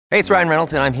Hey, it's Ryan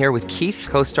Reynolds, and I'm here with Keith,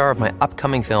 co-star of my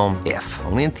upcoming film, If,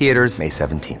 only in theaters May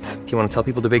 17th. Do you want to tell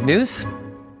people the big news?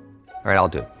 All right, I'll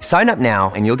do it. Sign up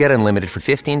now and you'll get unlimited for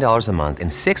 $15 a month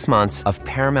and 6 months of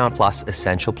Paramount Plus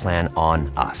Essential Plan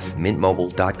on us.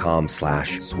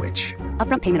 MintMobile.com/switch.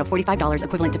 Upfront payment of $45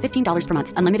 equivalent to $15 per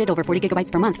month. Unlimited over 40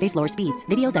 gigabytes per month. Face lower speeds.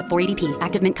 Videos at 480p.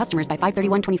 Active Mint customers by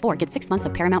 531.24 get 6 months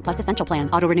of Paramount Plus Essential Plan.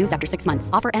 Auto renews after 6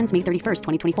 months. Offer ends May 31st,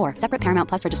 2024. Separate Paramount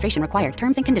Plus registration required.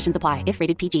 Terms and conditions apply if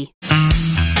rated PG.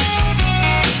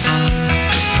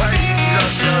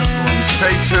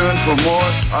 Stay tuned for more.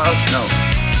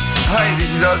 Hey, this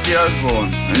is Ozzy Osbourne,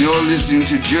 and you're listening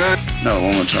to Jude. No,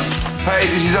 one more time. Hey,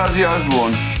 this is Ozzy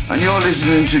Osbourne, and you're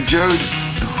listening to Jude.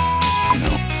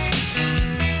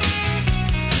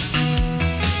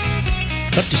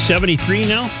 Up to 73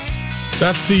 now?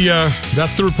 That's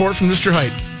the report from Mr.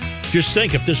 Height. Just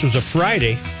think, if this was a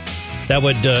Friday, that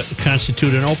would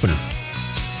constitute an opener.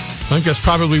 I think that's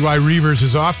probably why Reavers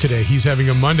is off today. He's having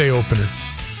a Monday opener.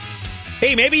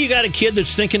 Hey, maybe you got a kid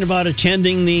that's thinking about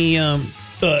attending the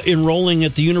enrolling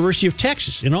at the University of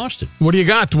Texas in Austin. What do you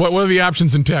got? What are the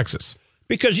options in Texas?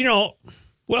 Because,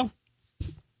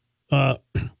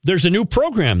 there's a new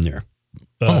program there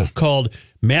called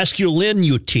Masculine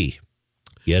UT.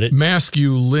 Get it?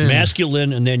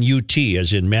 Masculine and then UT,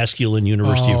 as in Masculine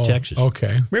University of Texas.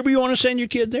 Okay. Maybe you want to send your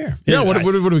kid there. Yeah, what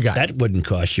do we got? That wouldn't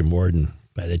cost you more than,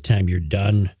 by the time you're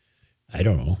done, I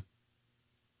don't know,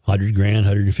 $100,000,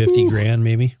 $150,000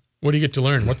 maybe. What do you get to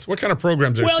learn? What kind of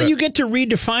programs are Well, you get to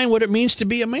redefine what it means to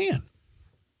be a man.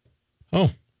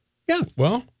 Oh. Yeah.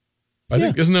 Well, I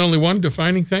think, isn't there only one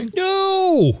defining thing?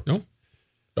 No. No?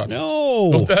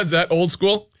 No. Oh, that's that old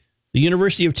school? The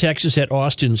University of Texas at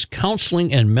Austin's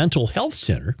Counseling and Mental Health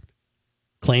Center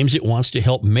claims it wants to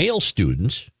help male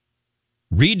students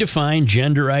redefine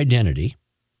gender identity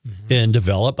and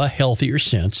develop a healthier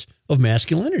sense of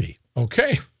masculinity.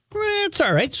 Okay. It's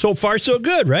all right. So far, so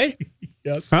good, right?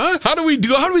 Yes. Huh? How do we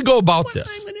go about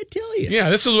this? I'm going to tell you. Yeah,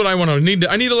 this is what I want to need.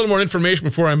 I need a little more information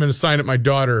before I'm going to sign up my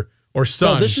daughter or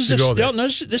son to go there. No,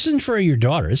 this isn't for your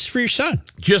daughter. This is for your son.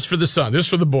 Just for the son. This is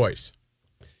for the boys.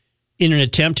 In an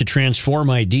attempt to transform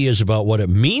ideas about what it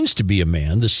means to be a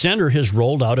man, the center has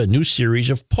rolled out a new series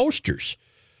of posters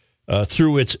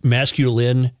through its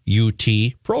Masculine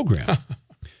UT program.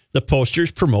 The posters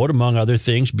promote, among other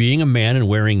things, being a man and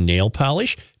wearing nail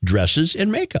polish, dresses, and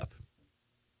makeup.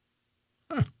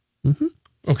 Huh. Mm-hmm.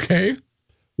 Okay.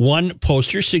 One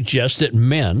poster suggests that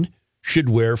men should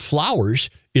wear flowers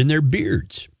in their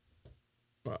beards.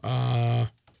 Okay.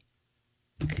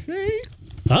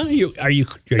 Huh?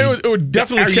 It would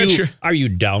definitely catch you. Are you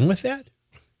down with that?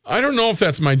 I don't know if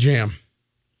that's my jam.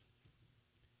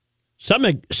 Some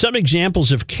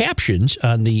examples of captions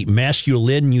on the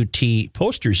Masculine UT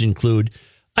posters include,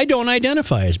 "I don't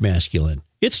identify as masculine.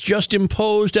 It's just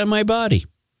imposed on my body.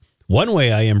 One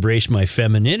way I embrace my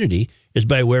femininity is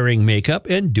by wearing makeup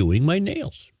and doing my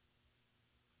nails."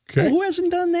 Okay. Well, who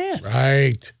hasn't done that?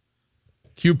 Right.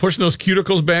 Pushing those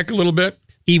cuticles back a little bit.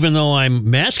 Even though I'm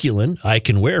masculine, I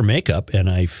can wear makeup, and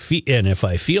if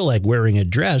I feel like wearing a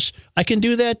dress, I can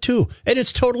do that too, and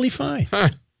it's totally fine. Huh.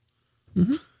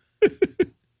 Mm-hmm.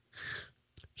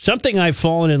 Something I've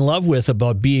fallen in love with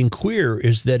about being queer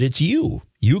is that it's you.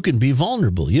 You can be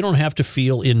vulnerable. You don't have to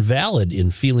feel invalid in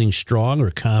feeling strong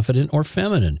or confident or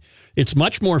feminine. It's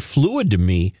much more fluid to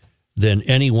me than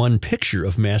any one picture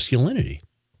of masculinity.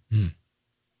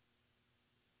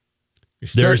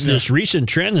 There's this recent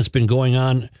trend that's been going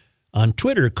on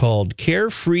Twitter called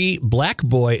carefree black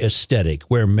boy aesthetic,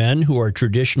 where men who are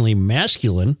traditionally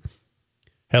masculine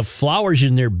have flowers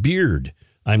in their beard.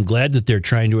 I'm glad that they're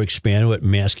trying to expand what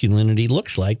masculinity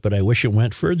looks like, but I wish it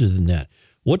went further than that.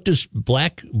 What does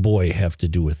black boy have to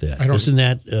do with that? I don't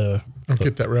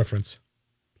get that reference.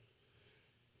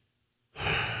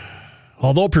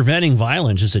 Although preventing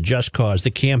violence is a just cause, the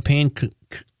campaign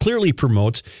clearly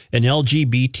promotes an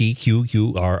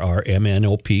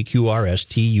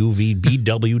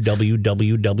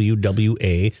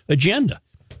LGBTQQRRMNOPQRSTUVBWWWWA agenda.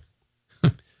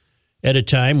 At a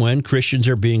time when Christians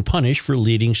are being punished for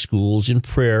leading schools in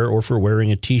prayer or for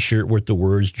wearing a T-shirt with the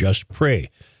words "Just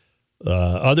Pray."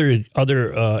 Other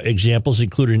examples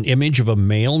include an image of a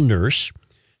male nurse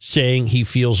saying he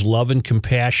feels love and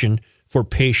compassion for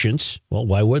patients. Well,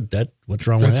 why would that? What's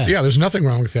wrong with that? Yeah, there's nothing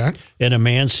wrong with that. And a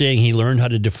man saying he learned how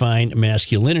to define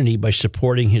masculinity by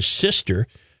supporting his sister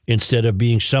instead of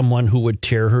being someone who would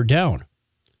tear her down.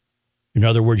 In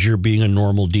other words, you're being a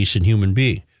normal, decent human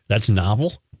being. That's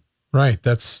novel. Right.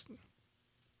 That's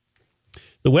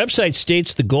The website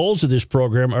states the goals of this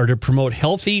program are to promote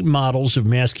healthy models of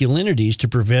masculinities to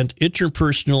prevent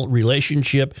interpersonal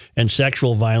relationship and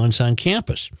sexual violence on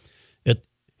campus.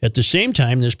 At the same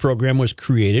time, this program was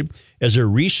created as a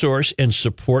resource and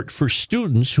support for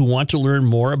students who want to learn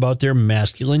more about their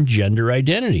masculine gender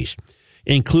identities,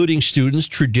 including students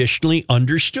traditionally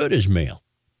understood as male.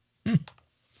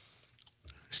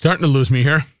 Starting to lose me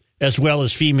here. As well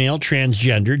as female,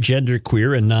 transgender,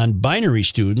 genderqueer, and non-binary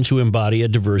students who embody a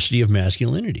diversity of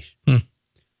masculinities.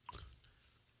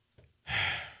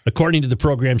 According to the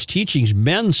program's teachings,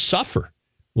 men suffer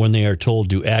when they are told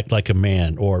to act like a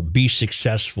man or be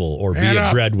successful or be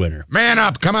a breadwinner. Man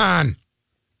up, come on.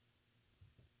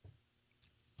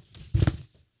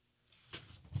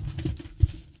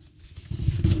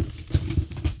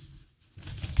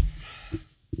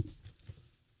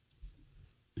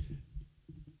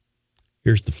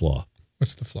 Here's the flaw.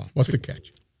 What's the flaw? What's the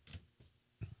catch?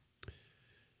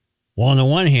 Well, on the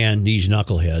one hand, these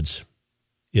knuckleheads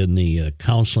in the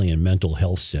Counseling and Mental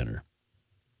Health Center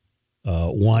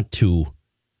want to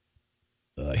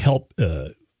help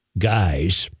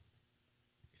guys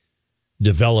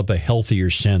develop a healthier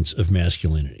sense of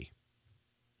masculinity.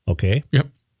 Okay? Yep.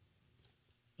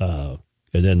 And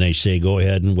then they say, go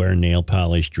ahead and wear nail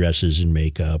polish, dresses, and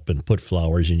makeup, and put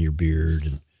flowers in your beard.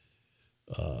 And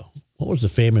what was the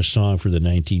famous song for the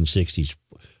 1960s?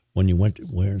 When you went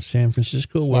to San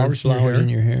Francisco? Flowers in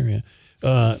your hair.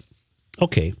 Yeah.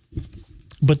 Okay.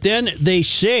 But then they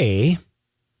say,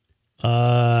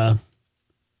 I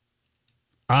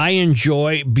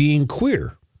enjoy being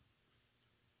queer.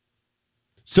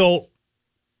 So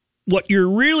what you're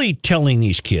really telling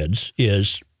these kids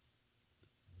is,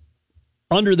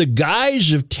 under the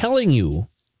guise of telling you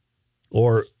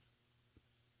or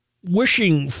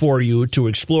wishing for you to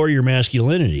explore your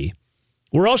masculinity,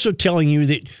 we're also telling you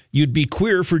that you'd be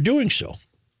queer for doing so.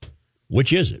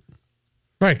 Which is it?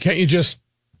 Right. Can't you just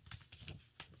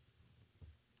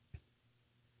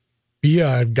be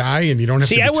a guy and you don't have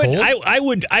to be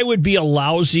told? I would be a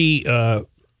lousy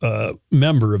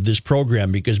member of this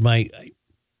program because I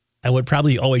would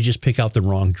probably always just pick out the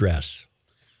wrong dress.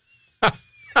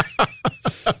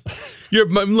 You're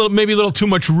maybe a little too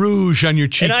much rouge on your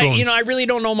cheekbones. And I really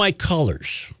don't know my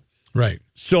colors. Right.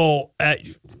 So,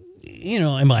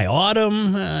 am I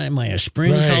autumn? Am I a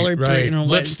spring color? Right.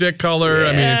 Lipstick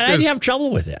color. Yeah, I'd have trouble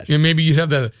with that. Yeah, maybe you'd have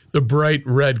the bright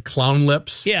red clown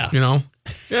lips. Yeah.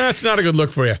 Yeah, it's not a good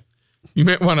look for you. You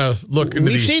might want to look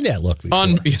into We've seen that look before.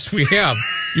 Yes, we have.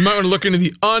 You might want to look into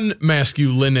the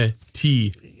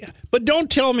unmasculinity. But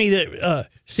don't tell me that,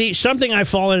 something I've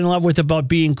fallen in love with about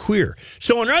being queer.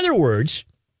 So in other words,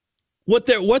 what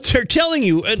they're telling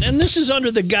you, and this is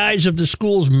under the guise of the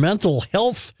school's mental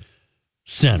health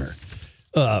center,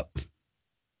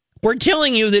 we're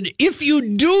telling you that if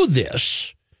you do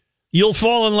this, you'll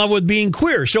fall in love with being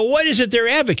queer. So what is it they're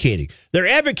advocating? They're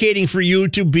advocating for you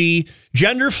to be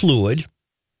gender fluid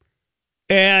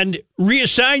and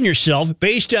reassign yourself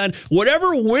based on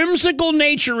whatever whimsical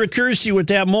nature occurs to you at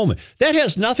that moment. That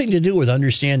has nothing to do with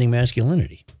understanding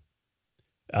masculinity.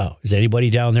 Oh, is anybody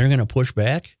down there going to push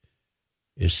back?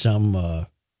 Is some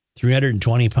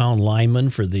 320-pound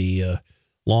lineman for the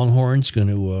Longhorns going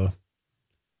to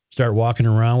start walking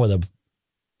around with a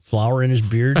flower in his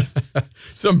beard?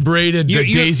 Some braided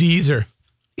daisies?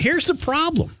 Here's the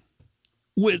problem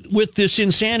with this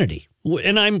insanity.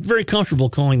 And I'm very comfortable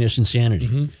calling this insanity.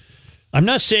 Mm-hmm. I'm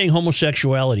not saying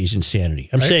homosexuality is insanity.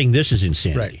 I'm saying this is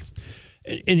insanity.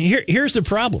 Right. And here's the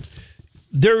problem.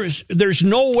 There's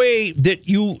no way that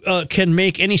you can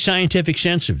make any scientific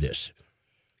sense of this.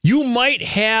 You might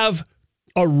have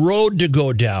a road to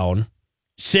go down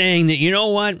saying that, you know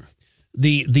what,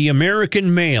 the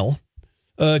American male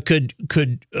could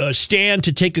stand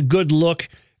to take a good look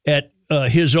at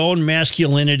his own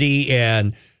masculinity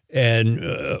and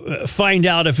find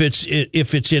out if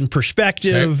it's in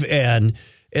perspective, right. and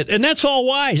that's all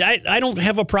wise. I don't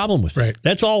have a problem with that.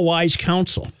 That's all wise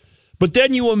counsel. But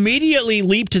then you immediately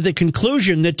leap to the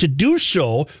conclusion that to do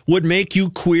so would make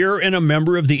you queer and a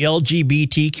member of the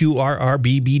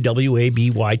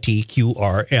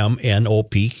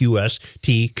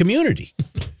LGBTQRRBBWABYTQRMNOPQST community.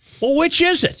 Well, which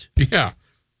is it? Yeah.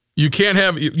 You can't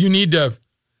have, you need to,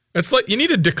 it's like you need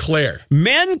to declare.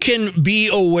 Men can be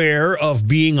aware of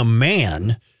being a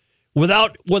man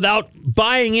without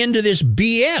buying into this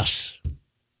BS.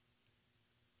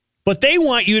 But they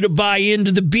want you to buy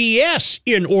into the BS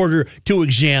in order to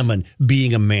examine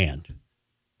being a man.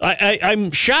 I'm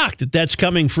shocked that that's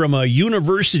coming from a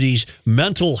university's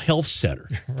mental health center.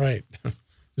 Right.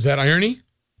 Is that irony?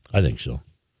 I think so.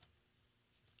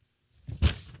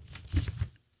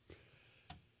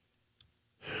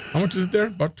 How much is it there?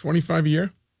 About $25 a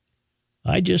year?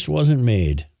 I just wasn't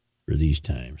made for these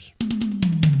times.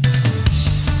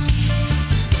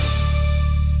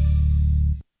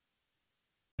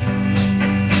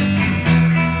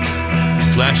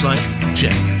 Flashlight?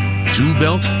 Check. Tool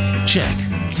belt? Check.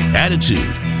 Attitude?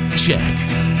 Check.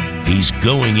 He's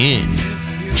going in.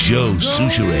 Joe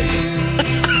Soucheray.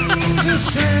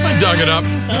 I dug it up.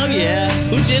 Oh, yeah.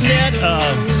 Who did that?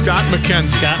 Scott McKenzie.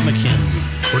 Scott McKenzie.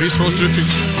 What are you supposed to do if you...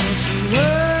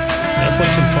 Gotta put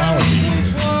some flowers in here.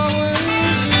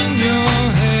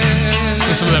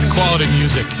 Listen to that quality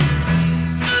music.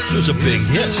 This was a big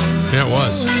hit. Yeah, it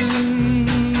was.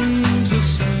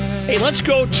 Hey, let's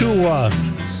go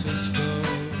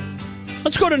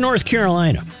to North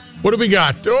Carolina. What do we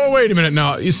got? Oh, wait a minute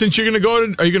now. Since you're going to go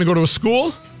to... Are you going to go to a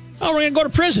school? Oh, we're going to go to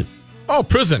prison. Oh,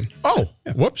 prison. Oh,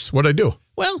 whoops. What'd I do?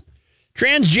 Well,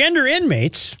 transgender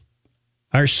inmates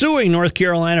are suing North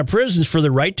Carolina prisons for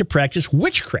the right to practice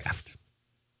witchcraft.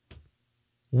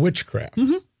 Witchcraft.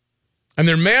 Mm-hmm. And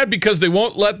they're mad because they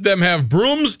won't let them have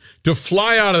brooms to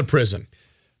fly out of prison.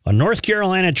 A North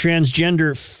Carolina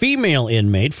transgender female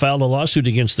inmate filed a lawsuit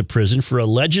against the prison for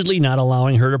allegedly not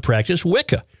allowing her to practice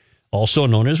Wicca, also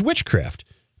known as witchcraft,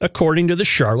 according to the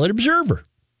Charlotte Observer.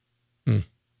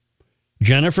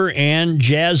 Jennifer Ann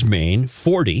Jasmine,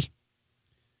 40,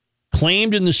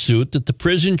 claimed in the suit that the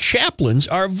prison chaplains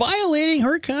are violating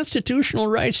her constitutional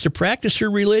rights to practice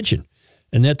her religion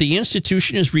and that the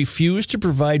institution has refused to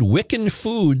provide Wiccan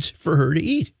foods for her to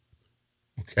eat.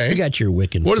 Okay. You got your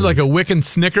Wiccan What food. is like a Wiccan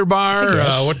Snicker bar?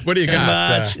 What do you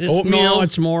got? Oatmeal? No,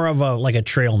 it's more of like a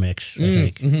trail mix, I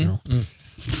think. Mm-hmm, you know?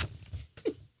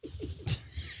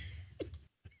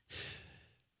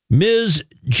 Ms.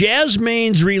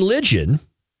 Jasmine's religion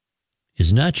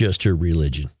is not just her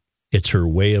religion. It's her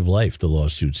way of life, the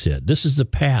lawsuit said. This is the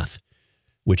path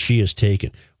which she has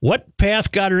taken. What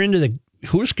path got her into the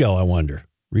Huskow, I wonder?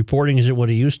 Reporting isn't what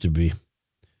it used to be.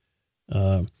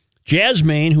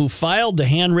 Jasmine, who filed the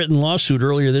handwritten lawsuit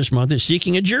earlier this month, is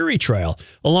seeking a jury trial,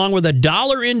 along with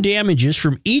 $1 in damages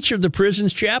from each of the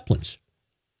prison's chaplains.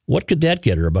 What could that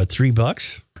get her? About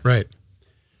 $3? Right.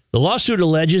 The lawsuit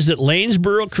alleges that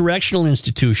Lanesboro Correctional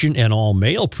Institution, an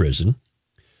all-male prison,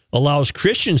 allows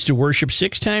Christians to worship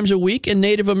 6 times a week, and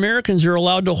Native Americans are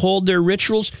allowed to hold their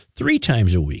rituals 3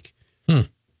 times a week.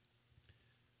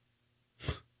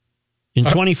 In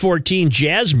 2014,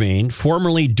 Jasmine,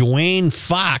 formerly Dwayne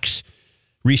Fox,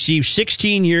 received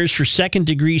 16 years for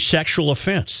second-degree sexual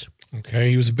offense. Okay,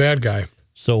 he was a bad guy.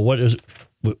 So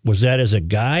was that as a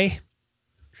guy?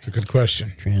 That's a good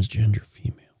question. Transgender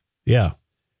female. Yeah.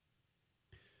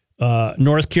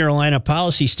 North Carolina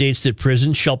policy states that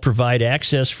prisons shall provide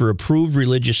access for approved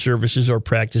religious services or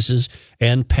practices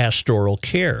and pastoral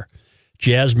care.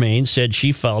 Jasmine said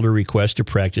she filed a request to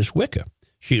practice Wicca.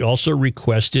 She also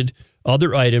requested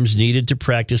other items needed to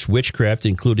practice witchcraft,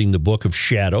 including the Book of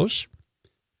Shadows,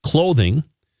 clothing,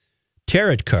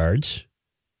 tarot cards.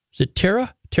 Is it tarot?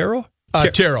 Tarot.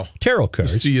 Tarot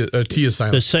cards. T is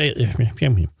silent.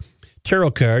 Tarot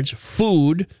cards,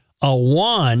 food, a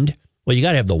wand. Well, you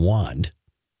got to have the wand.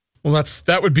 Well,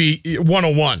 that would be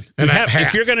 101. And a hat.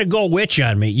 If you're going to go witch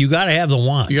on me, you got to have the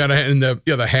wand. You got to have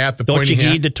the hat, the pointy hat. Don't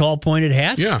you need the tall pointed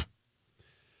hat? Yeah.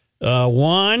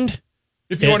 Wand.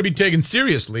 If you want to be taken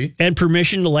seriously. And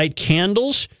permission to light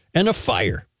candles and a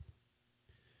fire.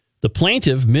 The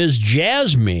plaintiff, Ms.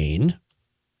 Jasmine,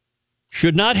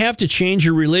 should not have to change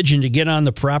her religion to get on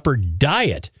the proper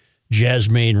diet,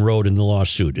 Jasmine wrote in the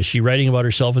lawsuit. Is she writing about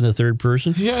herself in the third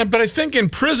person? Yeah, but I think in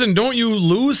prison, don't you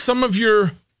lose some of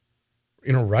your,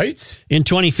 rights? In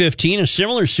 2015, a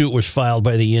similar suit was filed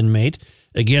by the inmate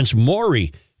against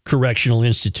Maury Correctional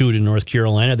Institute in North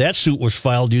Carolina. That suit was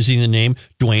filed using the name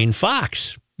Dwayne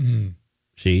Fox.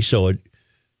 See, so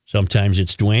sometimes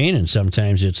it's Dwayne and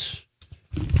sometimes it's,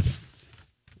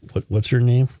 what's her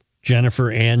name?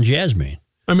 Jennifer Ann Jasmine.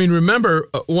 I mean, remember,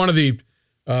 one of the...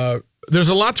 there's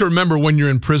a lot to remember when you're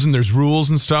in prison. There's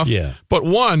rules and stuff. Yeah. But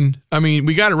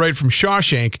we got it right from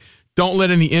Shawshank. Don't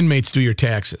let any inmates do your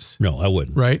taxes. No, I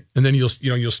wouldn't. Right? And then you'll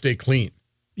stay clean.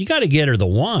 You got to get her the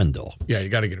wand, though. Yeah, you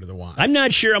got to get her the wand. I'm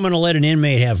not sure I'm going to let an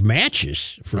inmate have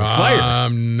matches for a fire.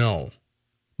 No.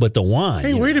 But the wand.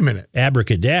 Hey, wait a minute.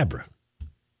 Abracadabra.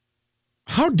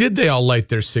 How did they all light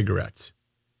their cigarettes?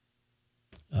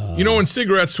 When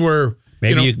cigarettes were...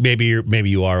 Maybe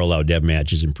you are allowed to have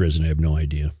matches in prison. I have no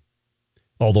idea.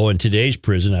 Although in today's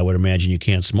prison, I would imagine you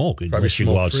can't smoke unless you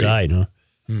go outside, huh?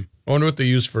 I wonder what they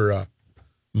use for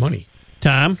money.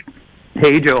 Tom?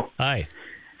 Hey, Joe. Hi.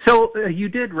 So you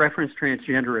did reference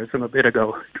transgenderism a bit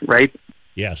ago, right?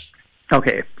 Yes.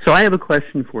 Okay, so I have a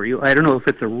question for you. I don't know if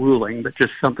it's a ruling, but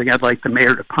just something I'd like the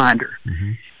mayor to ponder.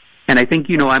 Mm-hmm. And I think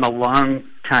you know I'm a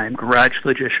long-time garage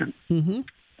logician. Mm-hmm.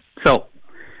 So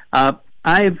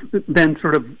I've been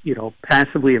sort of,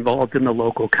 passively involved in the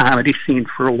local comedy scene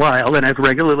for a while, and I've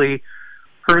regularly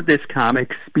heard this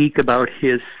comic speak about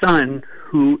his son,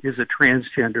 who is a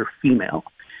transgender female.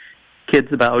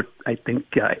 Kid's about, I think,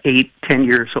 8, 10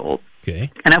 years old.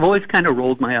 Okay. And I've always kind of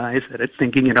rolled my eyes at it,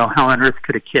 thinking, how on earth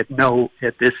could a kid know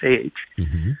at this age?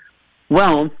 Mm-hmm.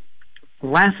 Well,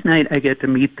 last night I get to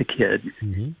meet the kid.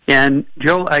 Mm-hmm. And,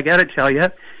 Joe, I got to tell you,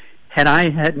 had I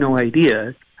had no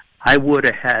idea, I would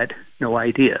have had no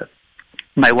idea.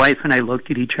 My wife and I looked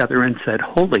at each other and said,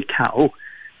 holy cow,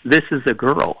 this is a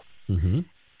girl. Mm-hmm.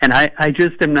 And I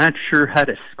just am not sure how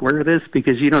to square this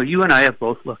because, you and I have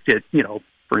both looked at,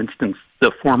 for instance,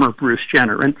 the former Bruce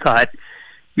Jenner and thought,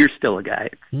 you're still a guy.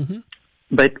 Mm-hmm.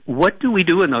 But what do we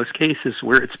do in those cases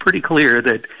where it's pretty clear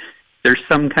that there's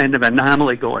some kind of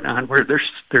anomaly going on where there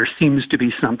seems to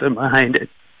be something behind it?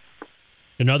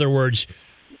 In other words,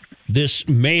 this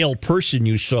male person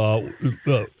you saw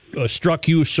struck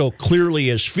you so clearly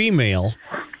as female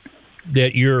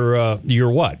that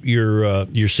you're what?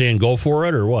 You're saying go for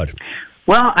it or what?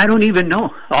 Well, I don't even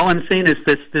know. All I'm saying is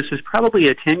this is probably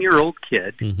a 10-year-old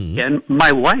kid, mm-hmm. and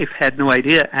my wife had no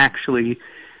idea, actually,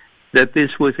 that this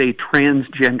was a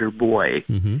transgender boy.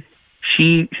 Mm-hmm.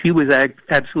 She was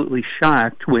absolutely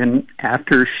shocked when,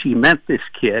 after she met this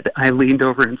kid, I leaned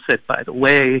over and said, by the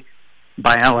way,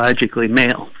 biologically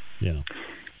male. Yeah.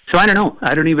 So I don't know.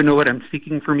 I don't even know what I'm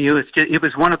seeking from you. It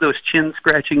was one of those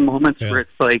chin-scratching moments where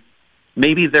it's like,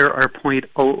 maybe there are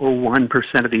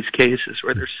 0.001% of these cases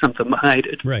where there's something behind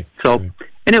it. Right. So, right.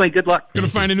 Anyway, good luck. Going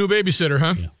to find a new babysitter,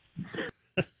 huh? Yeah.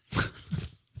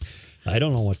 I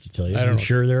don't know what to tell you. I'm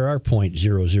sure there are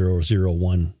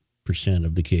 0.0001%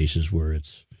 of the cases where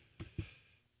it's.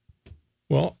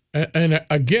 Well, and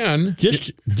again,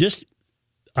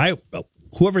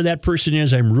 whoever that person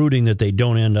is, I'm rooting that they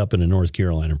don't end up in a North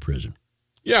Carolina prison.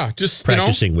 Yeah, just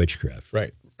practicing witchcraft.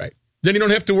 Right. Then you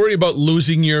don't have to worry about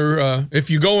losing your.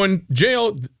 If you go in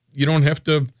jail, you don't have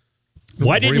to.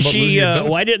 Why didn't she?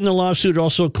 Why didn't the lawsuit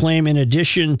also claim, in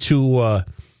addition to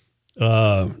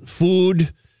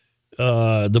food,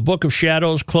 the Book of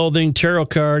Shadows, clothing, tarot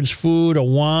cards, food, a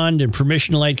wand, and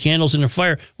permission to light candles in a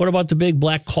fire? What about the big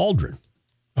black cauldron?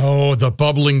 Oh, the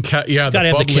bubbling the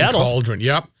bubbling kettle. Cauldron.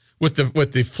 Yep, with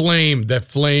the flame,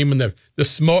 and the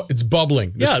smoke. It's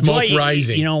bubbling. The smoke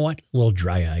rising. You know what? A little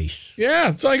dry ice. Yeah,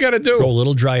 that's all you got to do. Throw a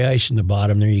little dry ice in the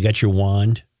bottom there. You got your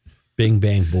wand. Bing,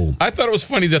 bang, boom. I thought it was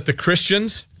funny that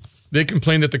they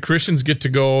complained that the Christians get to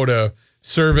go to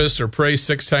service or pray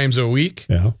 6 times a week.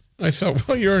 Yeah. I thought,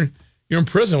 well, you're in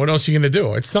prison. What else are you going to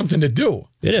do? It's something to do.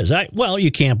 It is.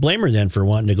 You can't blame her then for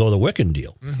wanting to go the Wiccan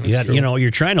deal.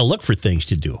 You're trying to look for things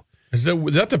to do. Is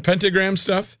that the pentagram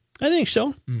stuff? I think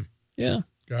so. Yeah.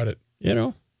 Got it.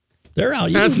 They're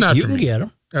out. That's not for me. You can get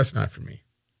them. That's not for me.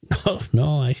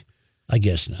 No, I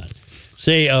guess not.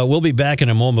 Say, we'll be back in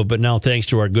a moment, but now thanks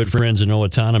to our good friends in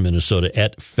Owatonna, Minnesota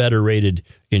at Federated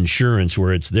Insurance,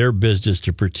 where it's their business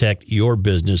to protect your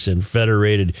business, and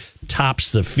Federated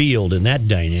tops the field in that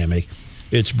dynamic.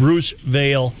 It's Bruce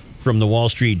Vail from the Wall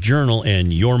Street Journal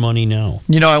and Your Money Now.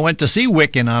 I went to see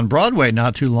Wiccan on Broadway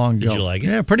not too long ago. Did you like it?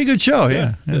 Yeah, pretty good show,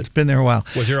 yeah. It's been there a while.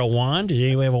 Was there a wand? Did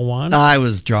anybody have a wand? I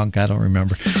was drunk. I don't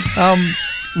remember.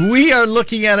 We are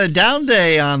looking at a down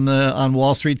day on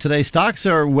Wall Street today. Stocks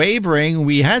are wavering.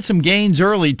 We had some gains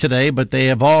early today, but they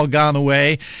have all gone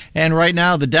away. And right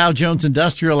now, the Dow Jones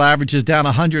Industrial Average is down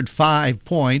 105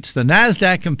 points. The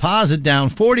NASDAQ Composite down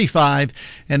 45,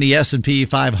 and the S&P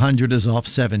 500 is off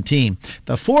 17.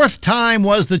 The fourth time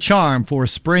was the charm for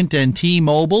Sprint and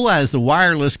T-Mobile as the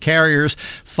wireless carriers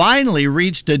finally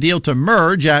reached a deal to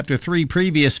merge after 3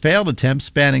 previous failed attempts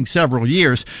spanning several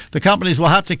years. The companies will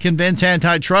have to convince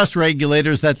antitrust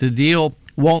regulators that the deal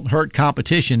won't hurt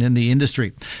competition in the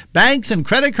industry. Banks and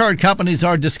credit card companies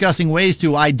are discussing ways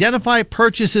to identify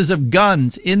purchases of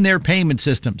guns in their payment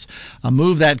systems, a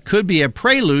move that could be a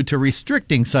prelude to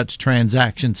restricting such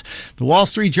transactions. The Wall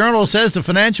Street Journal says the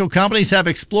financial companies have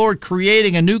explored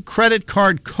creating a new credit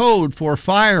card code for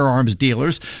firearms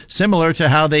dealers, similar to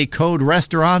how they code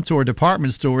restaurants or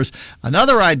department stores.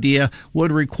 Another idea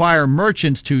would require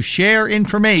merchants to share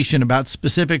information about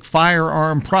specific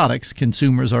firearm products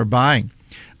consumers are buying.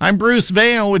 I'm Bruce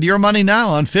Vail with Your Money Now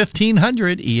on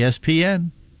 1500 ESPN.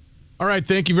 All right,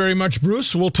 thank you very much,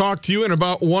 Bruce. We'll talk to you in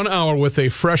about 1 hour with a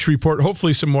fresh report,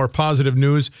 hopefully some more positive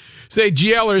news. Say,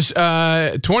 GLers,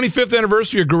 25th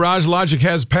anniversary of Garage Logic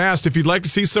has passed. If you'd like to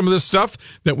see some of this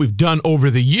stuff that we've done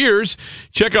over the years,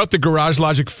 check out the Garage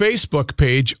Logic Facebook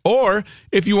page, or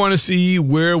if you want to see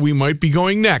where we might be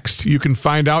going next, you can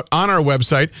find out on our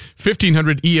website,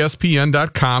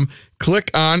 1500ESPN.com.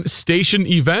 Click on Station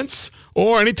Events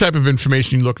or any type of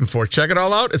information you're looking for. Check it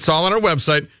all out. It's all on our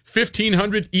website,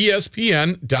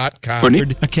 1500ESPN.com.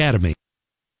 Academy.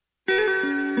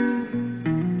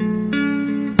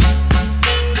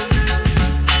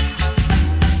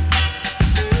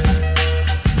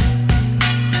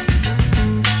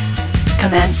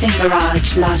 Commencing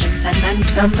Garage Logic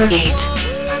segment number 8. Here's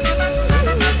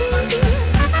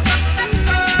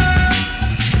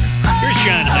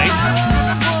John Height.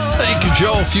 Thank you,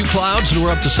 Joe. A few clouds, and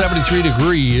we're up to 73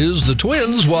 degrees. The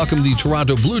Twins welcome the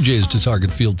Toronto Blue Jays to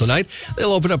Target Field tonight.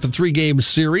 They'll open up a 3-game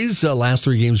series. Last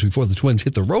 3 games before the Twins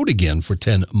hit the road again for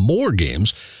 10 more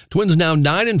games. Twins now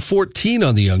 9-14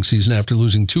 on the young season after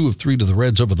losing 2 of 3 to the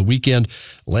Reds over the weekend.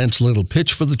 Lance Little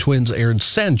pitch for the Twins. Aaron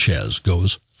Sanchez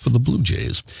goes for the Blue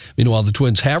Jays. Meanwhile, the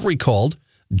Twins have recalled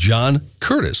John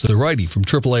Curtis, the righty from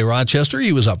AAA Rochester.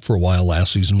 He was up for a while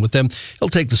last season with them. He'll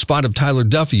take the spot of Tyler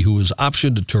Duffy, who was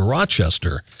optioned to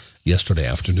Rochester yesterday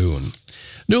afternoon.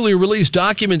 Newly released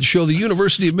documents show the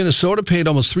University of Minnesota paid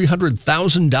almost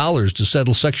 $300,000 to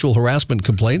settle sexual harassment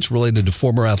complaints related to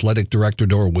former athletic director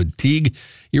Norwood Teague.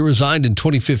 He resigned in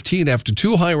 2015 after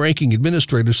 2 high-ranking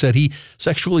administrators said he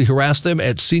sexually harassed them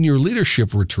at senior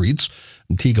leadership retreats.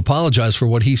 Teague apologized for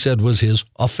what he said was his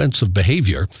offensive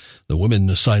behavior. The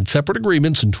women signed separate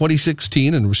agreements in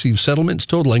 2016 and received settlements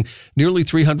totaling nearly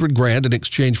 $300,000 in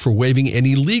exchange for waiving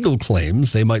any legal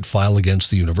claims they might file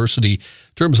against the university.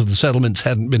 Terms of the settlements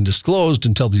hadn't been disclosed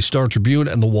until the Star Tribune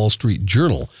and the Wall Street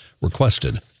Journal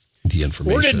requested the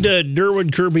information. Where did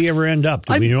Durwood Kirby ever end up?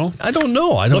 Do we know? I don't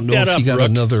know. I don't know if he got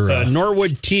another...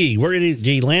 Norwood Teague. Where did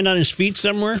he land on his feet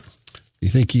somewhere? You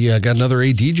think he got another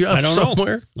AD job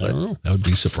somewhere? I don't know. That would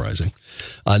be surprising.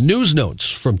 News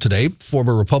notes from today.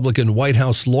 Former Republican White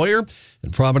House lawyer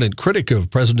and prominent critic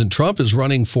of President Trump is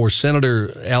running for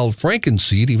Senator Al Franken's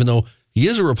seat. Even though he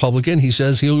is a Republican, he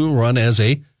says he will run as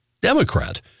a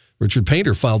Democrat. Richard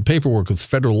Painter filed paperwork with the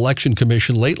Federal Election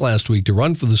Commission late last week to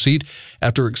run for the seat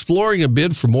after exploring a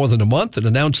bid for more than a month and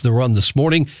announced the run this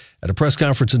morning. At a press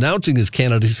conference announcing his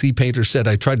candidacy, Painter said,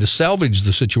 "I tried to salvage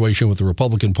the situation with the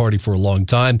Republican Party for a long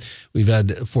time. We've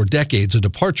had for decades a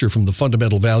departure from the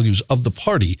fundamental values of the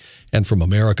party and from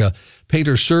America."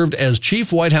 Painter served as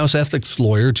chief White House ethics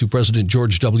lawyer to President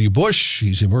George W. Bush.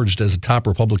 He's emerged as a top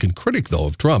Republican critic, though,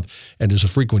 of Trump and is a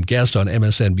frequent guest on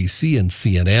MSNBC and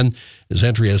CNN. His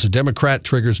entry as a Democrat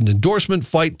triggers an endorsement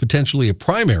fight, potentially a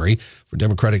primary, for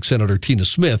Democratic Senator Tina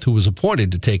Smith, who was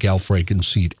appointed to take Al Franken's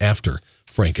seat after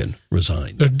Franken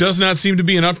resigned. There does not seem to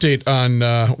be an update on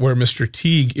where Mr.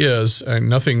 Teague is.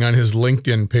 Nothing on his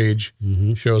LinkedIn page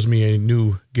shows me a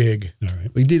new gig. All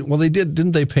right.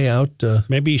 Didn't they pay out?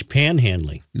 Maybe he's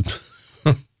panhandling.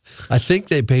 I think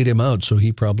they paid him out, so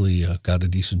he probably got a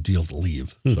decent deal to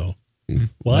leave. So,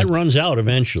 well, it runs out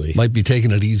eventually. Might be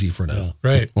taking it easy for now. Yeah.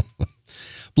 Right.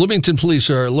 Bloomington police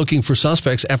are looking for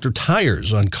suspects after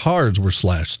tires on cars were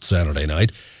slashed Saturday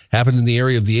night. Happened in the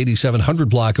area of the 8700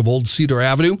 block of Old Cedar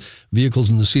Avenue. Vehicles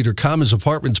in the Cedar Commons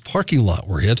Apartments parking lot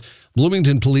were hit.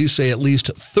 Bloomington police say at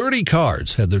least 30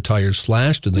 cars had their tires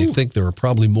slashed, and they think there are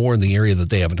probably more in the area that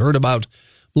they haven't heard about.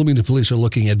 Bloomington police are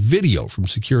looking at video from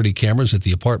security cameras at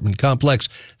the apartment complex.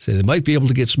 Say they might be able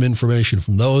to get some information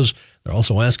from those. They're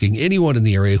also asking anyone in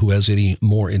the area who has any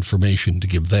more information to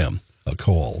give them a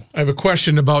call. I have a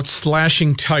question about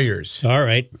slashing tires. All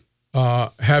right.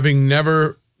 Having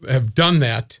never have done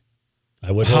that,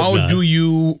 I would hope not.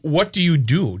 What do you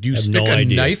do? Do you stick a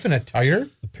knife in a tire?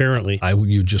 Apparently.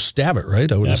 You just stab it,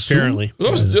 right? I would assume. Apparently.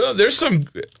 There's some,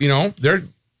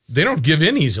 they don't give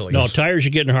in easily. No, tires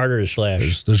are getting harder to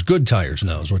slash. There's good tires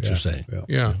now, is what you're saying.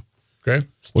 Yeah. Okay.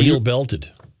 Steel belted.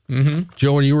 Mm-hmm.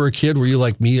 Joe, when you were a kid, were you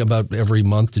like me about every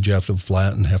month? Did you have to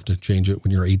flat and have to change it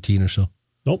when you were 18 or so?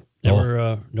 Nope.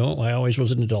 Never. No, I always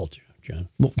was an adult, John.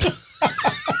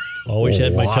 Always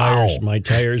had my tires. My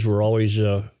tires were always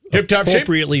tip-top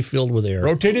appropriately filled with air.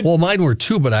 Rotated? Well, mine were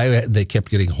too, but they kept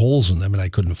getting holes in them, and I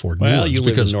couldn't afford new ones. Well, you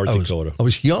live in North Dakota. I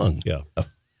was young. Yeah.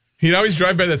 He'd always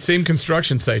drive by that same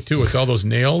construction site, too, with all those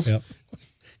nails. Yep.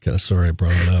 Kind of sorry I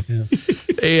brought it up. Yeah.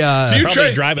 You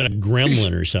probably driving a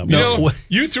Gremlin or something.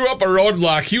 You threw up a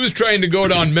roadblock. He was trying to go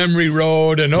down Memory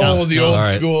Road and the old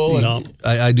school.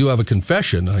 I do have a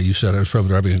confession. You said I was probably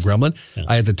driving a Gremlin. Yeah.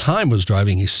 I, at the time, was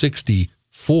driving a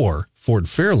 64 Ford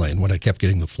Fairlane when I kept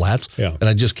getting the flats, Yeah. and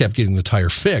I just kept getting the tire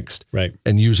fixed, Right.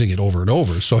 and using it over and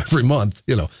over. So every month,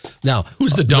 Now,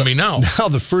 Who's the dummy now? Now,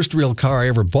 the first real car I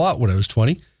ever bought when I was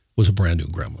 20 was a brand new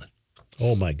Gremlin,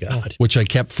 Oh, my God. which I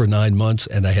kept for 9 months,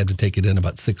 and I had to take it in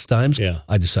about 6 times. Yeah.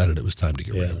 I decided it was time to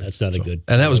get rid Yeah, of it. that's not a good.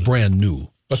 And that was brand new.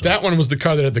 But that one was the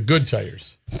car that had the good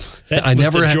tires. That I was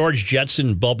never the had- George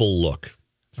Jetson bubble look.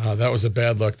 Oh, that was a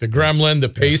bad look. The Gremlin, the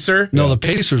Pacer. No, the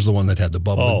Pacer's the one that had the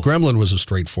bubble. Oh. The Gremlin was a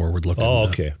straightforward looking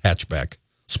okay. hatchback.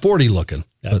 Sporty looking.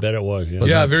 I bet it was. Yeah.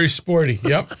 Yeah, very sporty.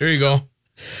 Yep, there you go.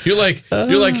 You're like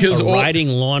his A old. riding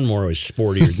lawnmower was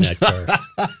sportier than that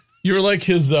car. You were like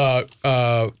his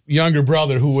younger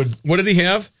brother who would. What did he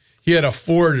have? He had a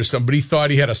Ford or something, but he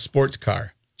thought he had a sports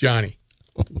car. Johnny.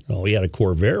 Oh, he had a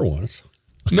Corvair once.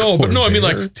 No, but no, I mean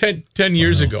Corvair? like 10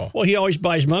 years ago. Well, he always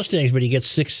buys Mustangs, but he gets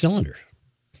 6-cylinder.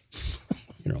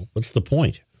 What's the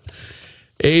point?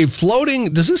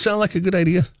 Does this sound like a good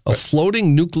idea? A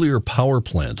floating nuclear power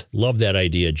plant. Love that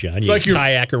idea, John. You like your-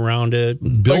 kayak around it.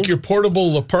 Like your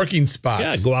portable parking spots.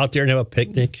 Yeah, go out there and have a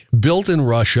picnic. Built in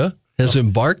Russia, has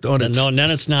embarked on its No, then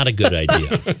it's not a good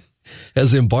idea.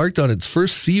 has embarked on its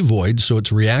first sea voyage so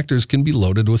its reactors can be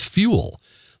loaded with fuel.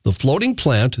 The floating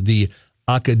plant, the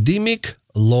Akademik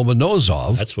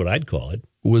Lomonosov, That's what I'd call it.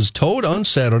 was towed on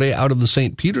Saturday out of the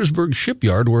St. Petersburg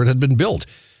shipyard where it had been built.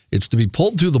 It's to be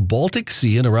pulled through the Baltic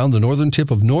Sea and around the northern tip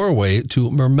of Norway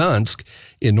to Murmansk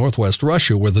in northwest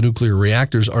Russia, where the nuclear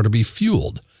reactors are to be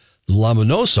fueled. The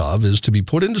Lomonosov is to be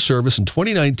put into service in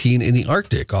 2019 in the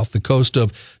Arctic off the coast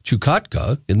of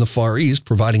Chukotka in the Far East,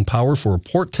 providing power for a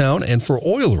port town and for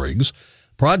oil rigs.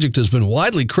 The project has been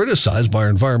widely criticized by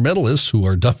environmentalists who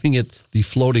are dubbing it the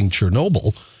floating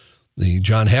Chernobyl. The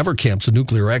John Haverkamp's a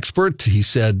nuclear expert. He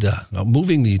said,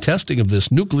 moving the testing of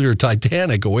this nuclear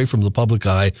Titanic away from the public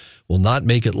eye will not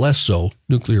make it less so.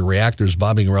 Nuclear reactors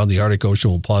bobbing around the Arctic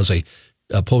Ocean will pose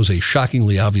a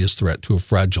shockingly obvious threat to a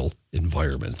fragile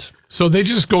environment. So they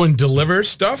just go and deliver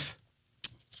stuff?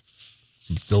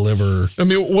 I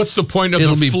mean, what's the point of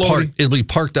the floating? It'll be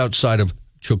parked outside of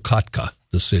Chukotka,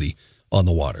 the city, on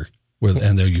the water,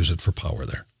 and they'll use it for power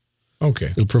there. Okay.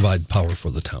 It'll provide power for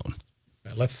the town.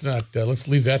 Let's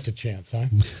leave that to chance, huh?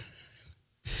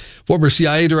 Former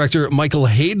CIA Director Michael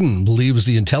Hayden believes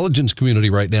the intelligence community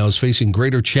right now is facing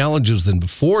greater challenges than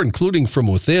before, including from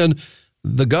within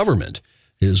the government.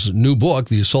 His new book,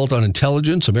 The Assault on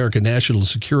Intelligence, American National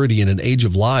Security in an Age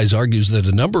of Lies, argues that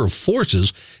a number of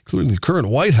forces, including the current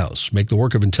White House, make the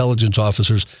work of intelligence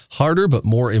officers harder but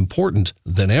more important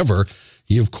than ever.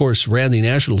 He, of course, ran the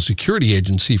National Security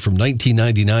Agency from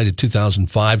 1999 to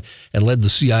 2005 and led the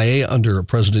CIA under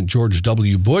President George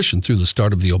W. Bush and through the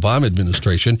start of the Obama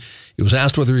administration. He was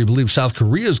asked whether he believed South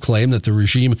Korea's claim that the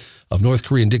regime of North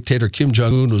Korean dictator Kim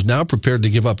Jong-un was now prepared to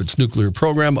give up its nuclear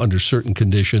program under certain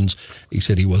conditions. He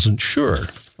said he wasn't sure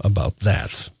about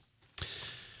that.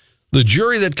 The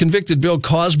jury that convicted Bill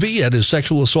Cosby at his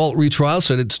sexual assault retrial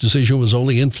said its decision was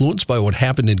only influenced by what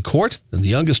happened in court, and the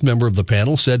youngest member of the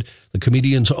panel said the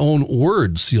comedian's own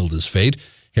words sealed his fate.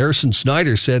 Harrison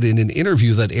Snyder said in an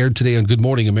interview that aired today on Good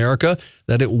Morning America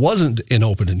that it wasn't an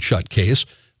open and shut case,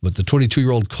 but the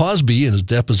 22-year-old Cosby, in his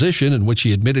deposition in which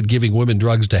he admitted giving women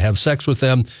drugs to have sex with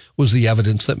them, was the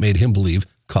evidence that made him believe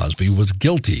Cosby was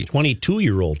guilty.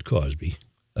 22-year-old Cosby.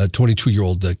 A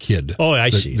 22-year-old kid. Oh, I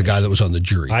see. The guy that was on the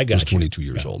jury was 22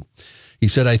 years old. He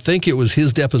said, I think it was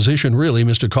his deposition, really.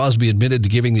 Mr. Cosby admitted to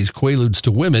giving these quaaludes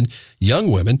to women, young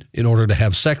women, in order to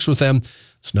have sex with them.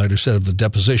 Snyder said of the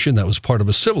deposition that was part of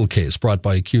a civil case brought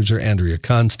by accuser Andrea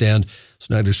Constand.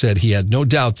 Snyder said he had no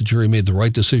doubt the jury made the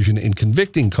right decision in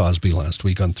convicting Cosby last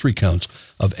week on 3 counts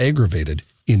of aggravated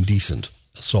indecent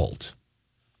assault.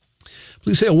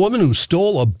 Police say a woman who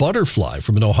stole a butterfly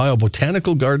from an Ohio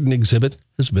botanical garden exhibit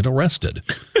has been arrested.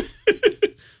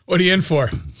 What are you in for?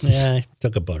 Yeah, I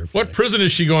took a butterfly. What prison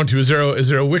is she going to? Is there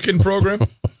a Wiccan program?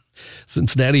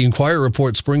 Cincinnati Enquirer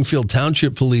reports Springfield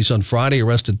Township Police on Friday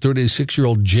arrested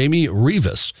 36-year-old Jamie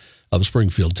Rivas of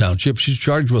Springfield Township. She's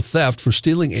charged with theft for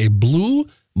stealing a blue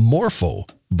morpho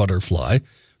butterfly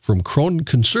from Cronin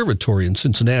Conservatory in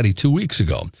Cincinnati 2 weeks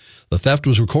ago. The theft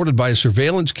was recorded by a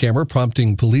surveillance camera,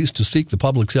 prompting police to seek the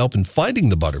public's help in finding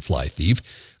the butterfly thief.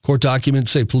 Court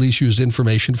documents say police used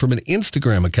information from an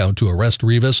Instagram account to arrest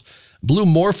Rivas. Blue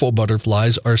morpho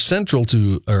butterflies are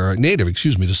native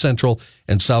to Central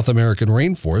and South American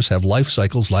rainforests, have life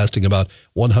cycles lasting about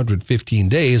 115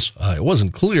 days. It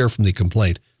wasn't clear from the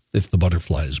complaint if the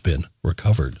butterfly has been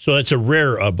recovered. So it's a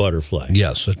rare butterfly.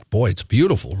 Yes. Boy, it's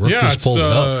beautiful. Rook Yeah, just pulled it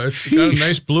up. It's got a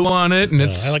nice blue on it, and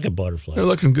I like a butterfly. they're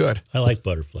looking good. I like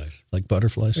butterflies. Like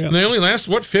butterflies? And they only last,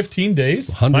 15 days?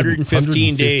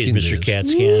 115 days, Mr.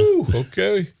 Catscan.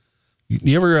 Okay.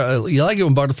 You ever you like it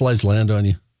when butterflies land on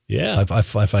you? Yeah. I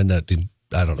find that,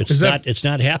 I don't know. It's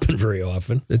not happened very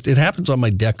often. It happens on my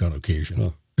deck on occasion.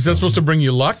 Oh. Is that supposed to bring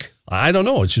you luck? I don't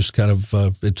know. It's just kind of,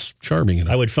 it's charming.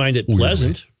 I would find it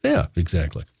pleasant. Yeah,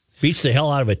 exactly. Beats the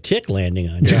hell out of a tick landing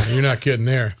on you. Yeah, you're not kidding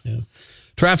there. Yeah.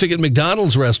 Traffic at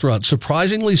McDonald's restaurant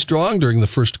surprisingly strong during the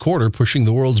first quarter, pushing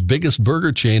the world's biggest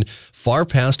burger chain far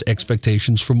past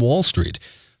expectations from Wall Street.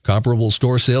 Comparable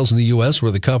store sales in the U.S.,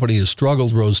 where the company has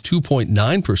struggled, rose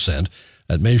 2.9%.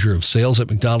 That measure of sales at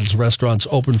McDonald's restaurants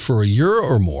open for a year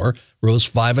or more rose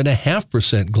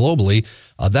 5.5% globally.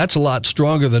 That's a lot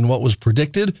stronger than what was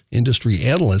predicted. Industry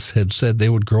analysts had said they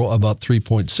would grow about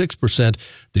 3.6%,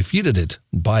 defeated it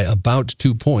by about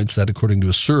 2 points. That according to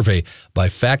a survey by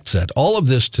FactSet. All of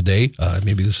this today,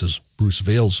 maybe this is Bruce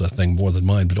Vail's thing more than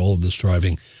mine, but all of this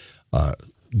driving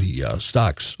the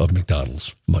stocks of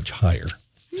McDonald's much higher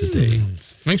today.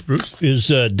 Thanks, Bruce. Is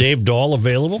Dave Dahl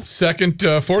available? Second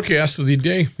forecast of the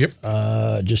day.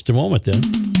 Yep. Just a moment then.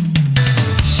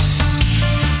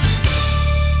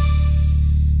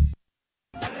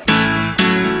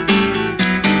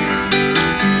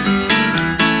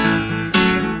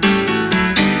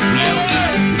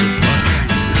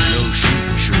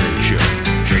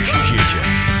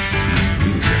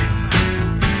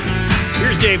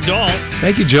 Here's Dave Dahl.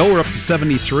 Thank you, Joe. We're up to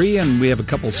 73, and we have a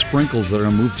couple sprinkles that are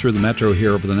going to move through the metro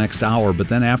here over the next hour. But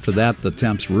then after that, the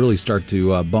temps really start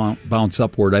to bounce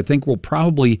upward. I think we'll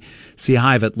probably see a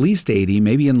high of at least 80,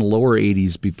 maybe in the lower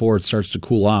 80s before it starts to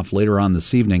cool off later on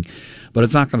this evening. But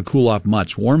it's not going to cool off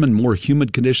much. Warm and more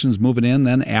humid conditions moving in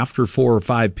then after 4 or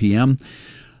 5 p.m.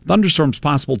 Thunderstorms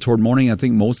possible toward morning. I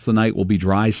think most of the night will be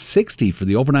dry. 60 for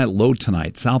the overnight low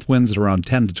tonight. South winds at around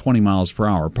 10 to 20 miles per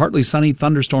hour. Partly sunny,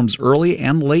 thunderstorms early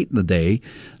and late in the day.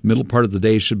 Middle part of the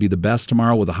day should be the best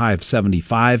tomorrow with a high of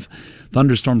 75.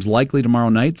 Thunderstorms likely tomorrow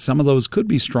night. Some of those could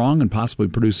be strong and possibly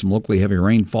produce some locally heavy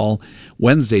rainfall.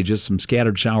 Wednesday, just some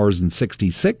scattered showers and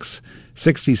 66.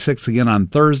 66 again on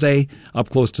Thursday, up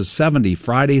close to 70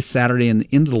 Friday, Saturday, and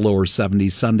into the lower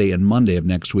 70s Sunday and Monday of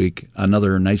next week.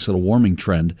 Another nice little warming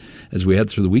trend as we head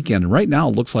through the weekend. And right now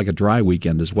it looks like a dry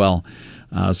weekend as well.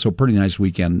 So pretty nice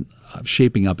weekend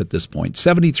shaping up at this point.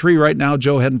 73 right now.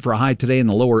 Joe heading for a high today in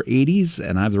the lower 80s,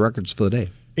 and I have the records for the day.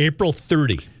 April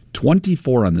 30.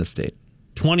 24 on this date.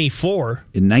 24.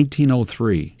 In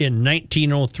 1903. In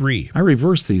 1903. I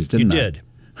reversed these, didn't I? You did.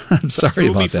 I'm sorry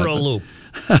about that. Threw me for a loop.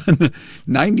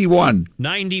 91.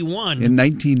 91. In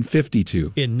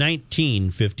 1952. In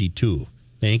 1952.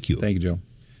 Thank you. Thank you, Joe.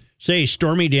 Say,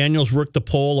 Stormy Daniels worked the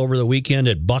pole over the weekend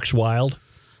at Bucks Wild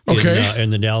in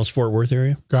the Dallas-Fort Worth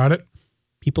area. Got it.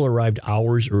 People arrived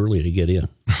hours early to get in.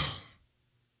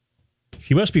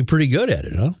 She must be pretty good at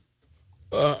it,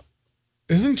 huh?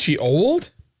 Isn't she old?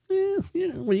 Yeah,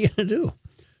 what are you going to do?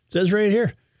 It says right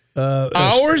here.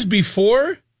 Hours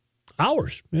before?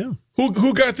 Hours, yeah.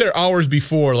 Who got there hours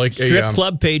before? Like Strip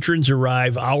club patrons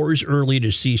arrive hours early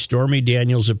to see Stormy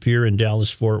Daniels appear in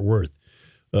Dallas-Fort Worth.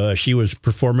 She was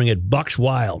performing at Bucks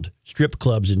Wild strip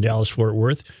clubs in Dallas-Fort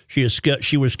Worth. She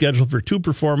was scheduled for 2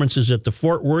 performances at the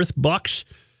Fort Worth Bucks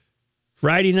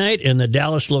Friday night and the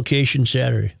Dallas location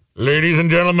Saturday. Ladies and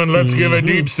gentlemen, let's give a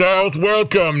Deep South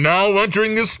welcome. Now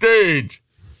entering the stage.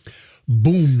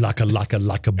 Boom,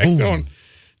 laka, boom.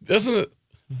 Doesn't it?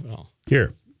 Well.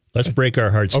 Here, let's break our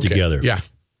hearts together. Yeah.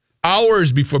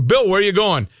 Hours before. Bill, where are you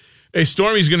going? Hey,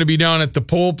 Stormy's going to be down at the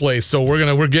pole place, so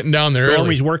we're getting down there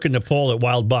Stormy's early. working the pole at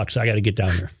Wild Bucks. I got to get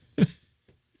down there.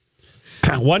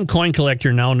 One coin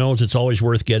collector now knows it's always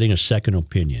worth getting a second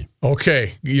opinion.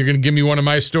 Okay. You're going to give me one of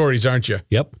my stories, aren't you?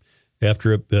 Yep.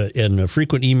 And a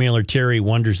frequent emailer, Terry,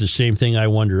 wonders the same thing I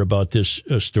wonder about this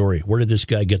story. Where did this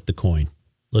guy get the coin?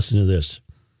 Listen to this.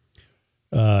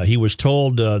 He was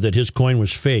told that his coin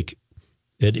was fake.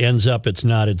 It ends up it's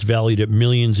not. It's valued at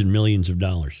millions and millions of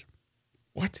dollars.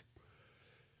 What?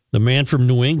 The man from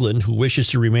New England, who wishes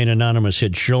to remain anonymous,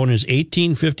 had shown his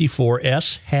 1854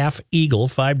 S Half Eagle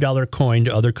 $5 coin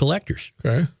to other collectors,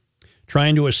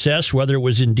 trying to assess whether it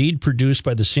was indeed produced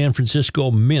by the San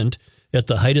Francisco Mint at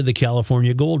the height of the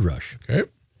California gold rush. Okay.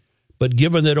 But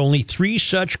given that only 3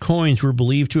 such coins were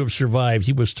believed to have survived,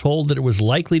 he was told that it was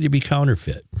likely to be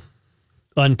counterfeit.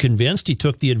 Unconvinced, he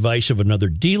took the advice of another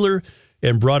dealer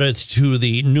and brought it to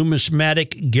the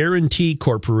Numismatic Guarantee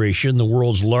Corporation, the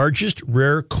world's largest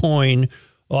rare coin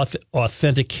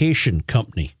authentication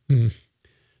company.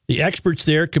 The experts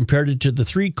there compared it to the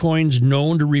 3 coins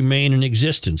known to remain in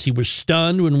existence. He was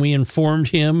stunned when we informed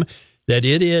him that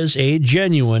it is a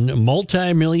genuine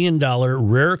multi-million-dollar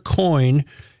rare coin,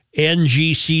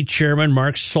 NGC Chairman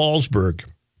Mark Salzberg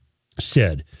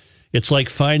said. It's like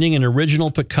finding an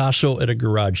original Picasso at a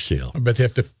garage sale. I bet they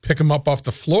have to pick them up off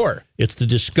the floor. It's the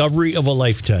discovery of a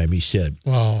lifetime, he said.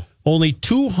 Wow. Only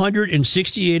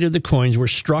 268 of the coins were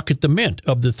struck at the mint.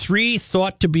 Of the 3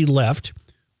 thought to be left,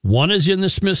 one is in the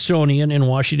Smithsonian in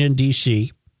Washington,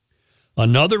 D.C.,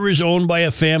 another is owned by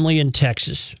a family in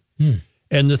Texas,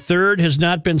 and the third has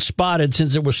not been spotted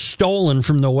since it was stolen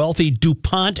from the wealthy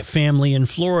DuPont family in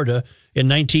Florida in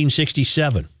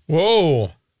 1967.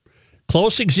 Whoa.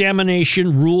 Close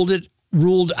examination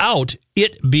ruled out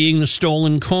it being the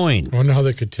stolen coin. I wonder how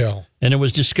they could tell. And it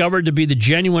was discovered to be the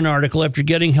genuine article after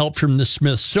getting help from the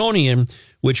Smithsonian,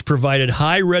 which provided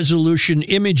high-resolution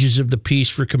images of the piece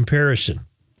for comparison.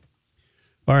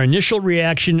 Our initial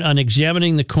reaction on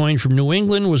examining the coin from New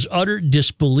England was utter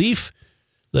disbelief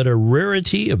that a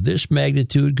rarity of this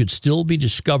magnitude could still be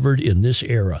discovered in this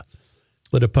era.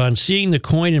 But upon seeing the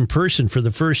coin in person for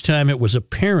the first time, it was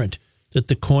apparent that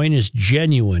the coin is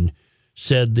genuine,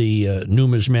 said the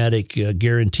Numismatic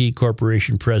Guarantee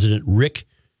Corporation president, Rick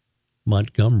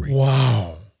Montgomery.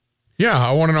 Wow. Yeah,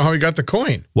 I want to know how he got the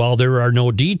coin. While there are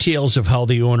no details of how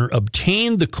the owner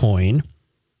obtained the coin,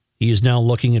 he is now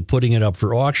looking at putting it up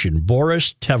for auction.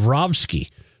 Boris Tavrovsky,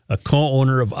 a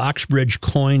co-owner of Oxbridge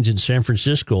Coins in San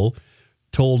Francisco,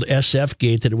 told SF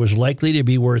Gate that it was likely to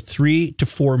be worth $3 to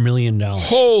 $4 million.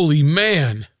 Holy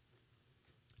man.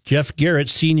 Jeff Garrett,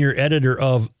 senior editor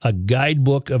of A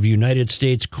Guidebook of United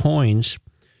States Coins,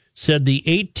 said the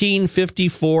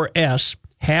 1854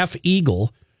 Half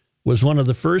Eagle was one of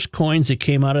the first coins that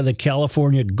came out of the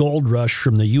California gold rush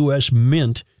from the U.S.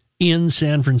 Mint in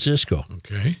San Francisco.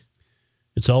 Okay.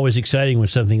 It's always exciting when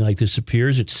something like this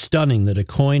appears. It's stunning that a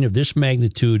coin of this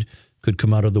magnitude could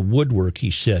come out of the woodwork,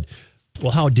 he said.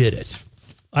 Well, how did it?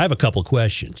 I have a couple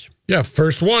questions. Yeah,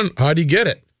 first one, how'd he get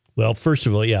it? Well, first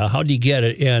of all, yeah, how'd he get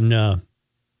it? And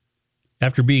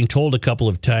after being told a couple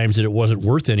of times that it wasn't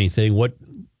worth anything, what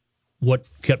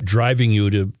kept driving you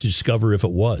to discover if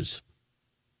it was?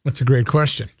 That's a great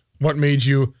question. What made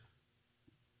you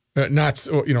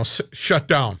shut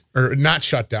down or not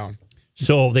shut down?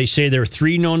 So they say there are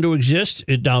 3 known to exist.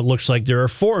 It now looks like there are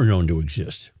 4 known to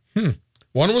exist.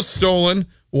 One was stolen.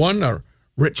 One a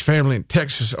rich family in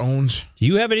Texas owns. Do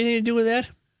you have anything to do with that?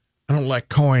 I don't like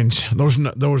coins. Those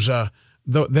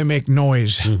they make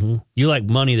noise. Mm-hmm. You like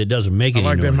money that doesn't make any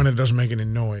noise. I like that money that doesn't make any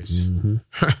noise.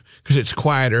 Because it's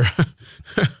quieter.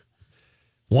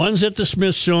 One's at the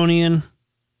Smithsonian.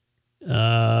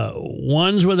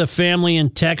 One's with a family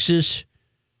in Texas.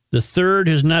 The third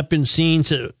has not been seen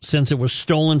since it was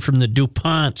stolen from the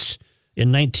DuPonts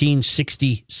in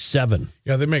 1967.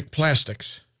 Yeah, they make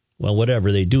plastics. Well,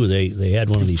 whatever they do, they had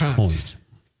one of these coins.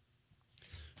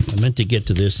 I meant to get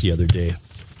to this the other day.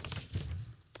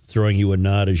 Throwing you a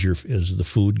nod as the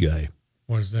food guy.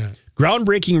 What is that?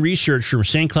 Groundbreaking research from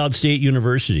St. Cloud State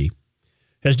University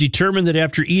has determined that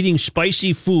after eating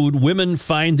spicy food, women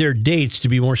find their dates to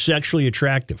be more sexually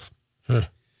attractive. Huh.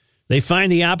 They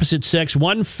find the opposite sex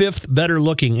 1/5 better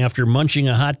looking after munching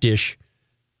a hot dish.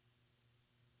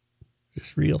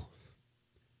 It's real.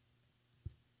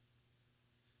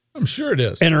 I'm sure it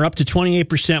is. And are up to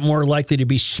 28% more likely to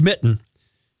be smitten,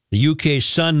 the UK's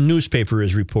Sun newspaper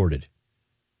has reported.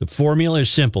 The formula is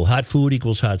simple. Hot food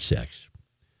equals hot sex.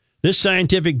 This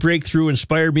scientific breakthrough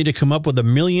inspired me to come up with $1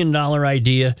 million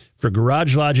idea for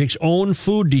Garage Logic's own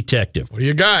food detective. What do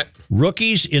you got?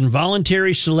 Rookie's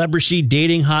Involuntary Celebrity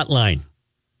Dating Hotline.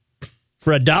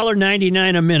 For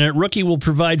 $1.99 a minute, Rookie will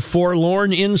provide forlorn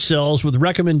incels with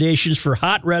recommendations for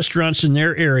hot restaurants in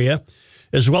their area,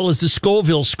 as well as the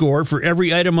Scoville score for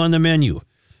every item on the menu.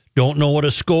 Don't know what a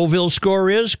Scoville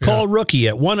score is? Call Rookie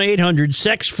at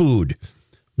 1-800-SEX-FOOD.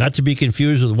 Not to be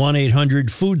confused with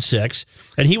 1-800-FOOD-SEX.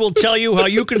 And he will tell you how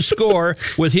you can score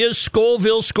with his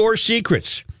Scoville score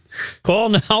secrets. Call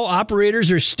now.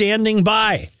 Operators are standing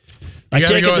by. I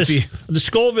take it the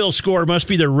Scoville score must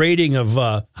be the rating of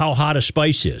how hot a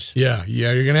spice is. Yeah.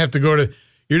 You're going to have to go to...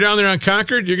 You're down there on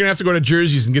Concord, you're going to have to go to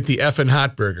Jersey's and get the effing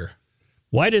hot burger.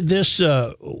 Why did this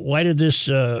emailer,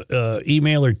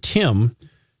 Tim,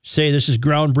 say this is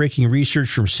groundbreaking research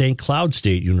from St. Cloud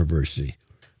State University?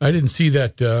 I didn't see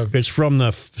that. It's from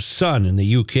the Sun in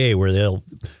the UK, where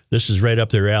this is right up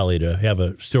their alley to have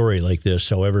a story like this,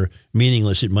 however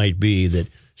meaningless it might be, that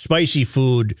spicy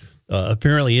food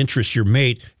apparently interests your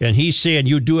mate, and he's saying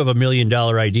you do have $1 million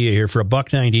idea here for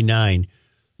 $1.99.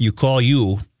 You call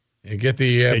you. You get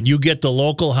the and you get the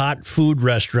local hot food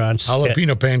restaurants,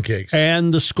 jalapeno pancakes,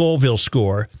 and the Scoville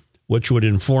score, which would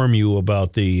inform you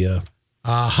about the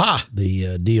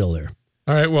deal there.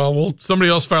 All right. Well,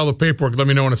 somebody else file the paperwork. Let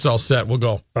me know when it's all set. We'll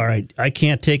go. All right. I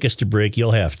can't take us to break.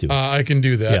 You'll have to. I can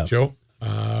do that, Joe.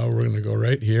 We're going to go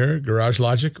right here. Garage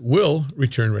Logic will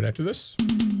return right after this.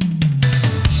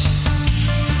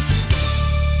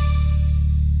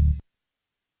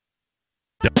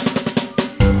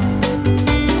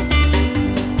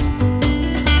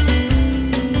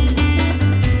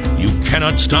 You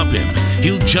cannot stop him.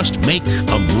 He'll just make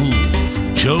a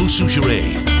move. Joe Souchere.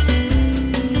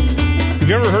 Have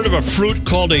you ever heard of a fruit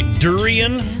called a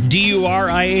durian?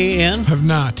 D-U-R-I-A-N? Have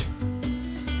not.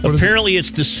 Apparently,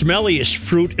 it's the smelliest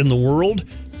fruit in the world.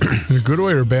 In a good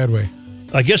way or a bad way?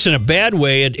 I guess in a bad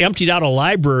way. It emptied out a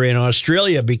library in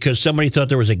Australia because somebody thought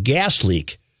there was a gas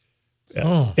leak.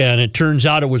 Oh. And it turns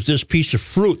out it was this piece of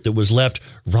fruit that was left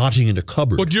rotting in a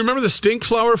cupboard. Well, do you remember the stink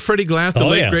flower, Freddie Glass, the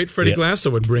late, great Freddie Glass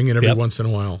that would bring in every once in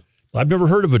a while? I've never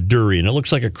heard of a durian. It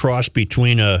looks like a cross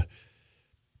between a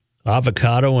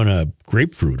avocado and a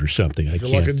grapefruit or something. If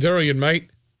you're like a durian, mate.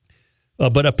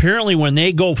 But apparently when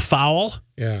they go foul,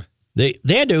 yeah, they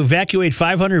had to evacuate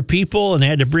 500 people and they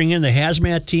had to bring in the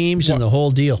hazmat teams and the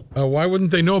whole deal. Why wouldn't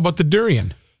they know about the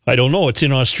durian? I don't know. It's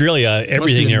in Australia.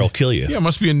 Everything there will kill you. Yeah, it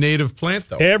must be a native plant,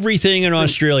 though. Everything in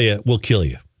Australia will kill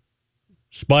you.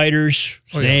 Spiders,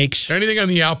 snakes. Yeah. Anything on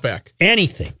the outback.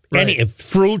 Anything. Right.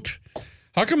 Fruit.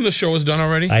 How come the show is done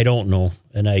already? I don't know.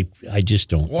 And I just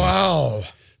don't know. Wow.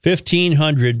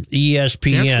 1500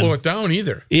 ESPN. Can't slow it down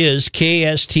either. Is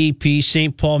KSTP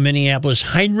St. Paul, Minneapolis.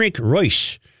 Heinrich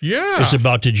Royce is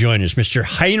about to join us. Mr.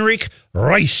 Heinrich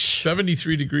Royce.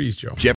 73 degrees, Joe.